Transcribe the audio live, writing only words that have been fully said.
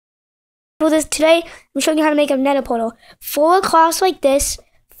For this today, I'm showing you how to make a nether portal. 4 across like this,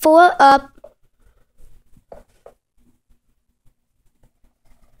 4 up.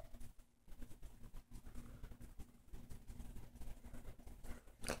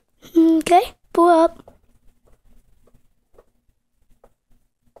 Okay, 4 up.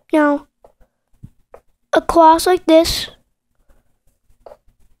 Now, across like this.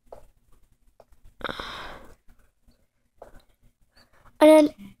 And then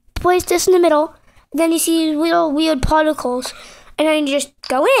place this in the middle. And then you see little weird particles. And then you just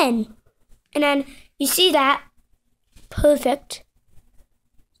go in. And then you see that. Perfect.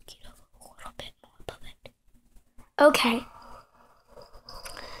 Get a little bit more perfect. Okay.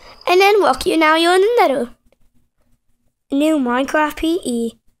 And then look, now you're in the nether. New Minecraft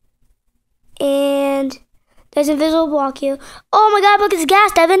PE. And there's an invisible block here. Oh my god, look, it's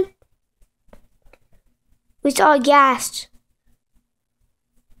gassed, Evan. We saw it gassed.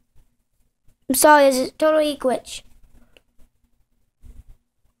 I'm sorry, it's a totally glitch.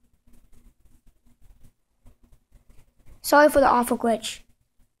 Sorry for the awful glitch.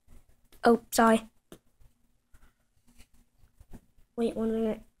 Oh, sorry. Wait 1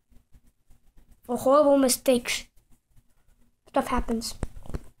 minute. For horrible mistakes, stuff happens.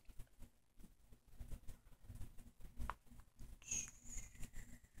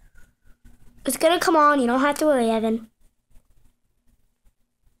 It's gonna come on, you don't have to worry, Evan.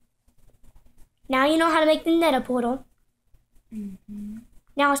 Now you know how to make the nether portal.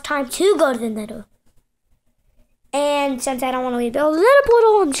 Now it's time to go to the nether. And since I don't want to rebuild the nether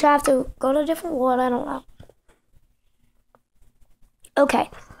portal, I'm just have to go to a different world, I don't know. Okay,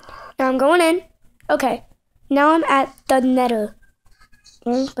 now I'm going in. Okay, now I'm at the nether.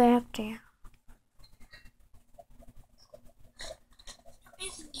 Go back down.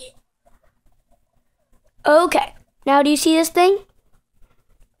 Okay, now do you see this thing?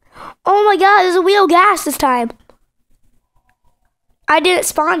 Oh my god, there's a real gas this time. I didn't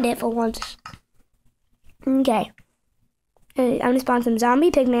spawn it for once. Okay. I'm gonna spawn some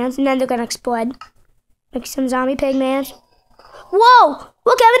zombie pigmans and then they're gonna explode. Like some zombie pigmans. Whoa!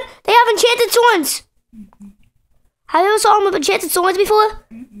 Look, Evan, they have enchanted swords. Have you ever saw them with enchanted swords before?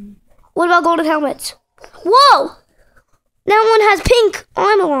 What about golden helmets? Whoa! That one has pink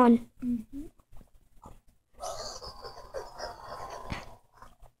armor on.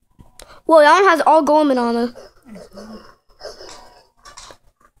 Whoa, that one has all golden armor.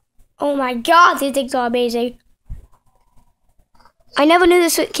 Oh my god, these things are amazing. I never knew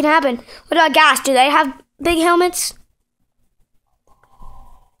this can happen. What about gas? Do they have big helmets?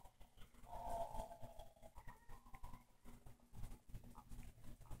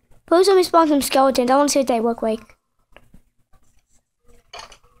 Please let me spawn some skeletons. I want to see what they look like.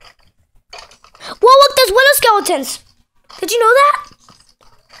 Whoa, look, there's wither skeletons. Did you know that?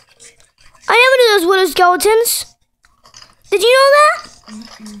 I never knew those wither skeletons. Did you know that?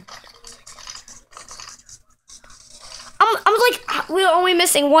 I'm like, we're only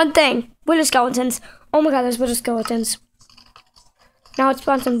missing one thing. Wither skeletons. Oh my god, there's wither skeletons. Now let's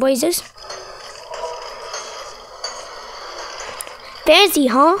spawn some blazes. Fancy,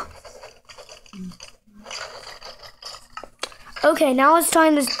 huh? Okay, now it's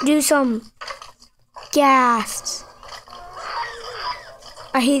time to do some gas.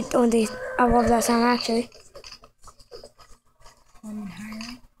 I hate when they. I love that sound actually.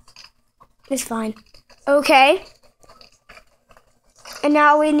 It's fine. Okay. And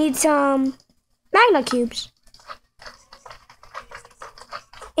now we need some magma cubes.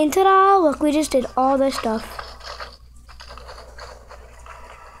 And ta-da! Look, we just did all this stuff.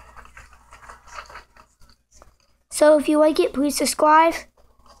 So if you like it, please subscribe.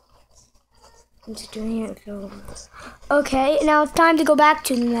 I'm just doing it. Okay, now it's time to go back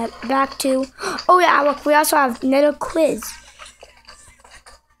to the net. Oh yeah, look, we also have nether quiz.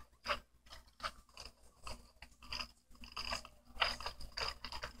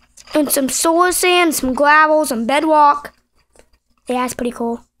 And some solar sand, some gravel, some bedrock. Yeah, that's pretty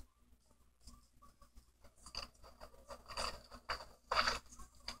cool.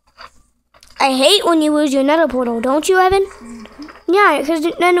 I hate when you lose your nether portal, don't you, Evan? Yeah, because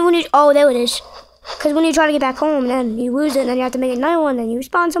then when you... Oh, there it is. Because when you try to get back home, then you lose it, and then you have to make another one, then you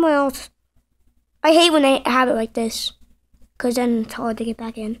spawn somewhere else. I hate when they have it like this. Because then it's hard to get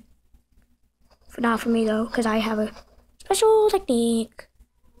back in. Not for me, though, because I have a special technique.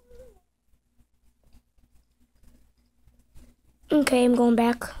 Okay, I'm going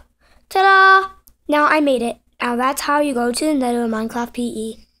back. Ta-da! Now I made it. Now that's how you go to the nether in Minecraft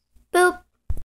PE.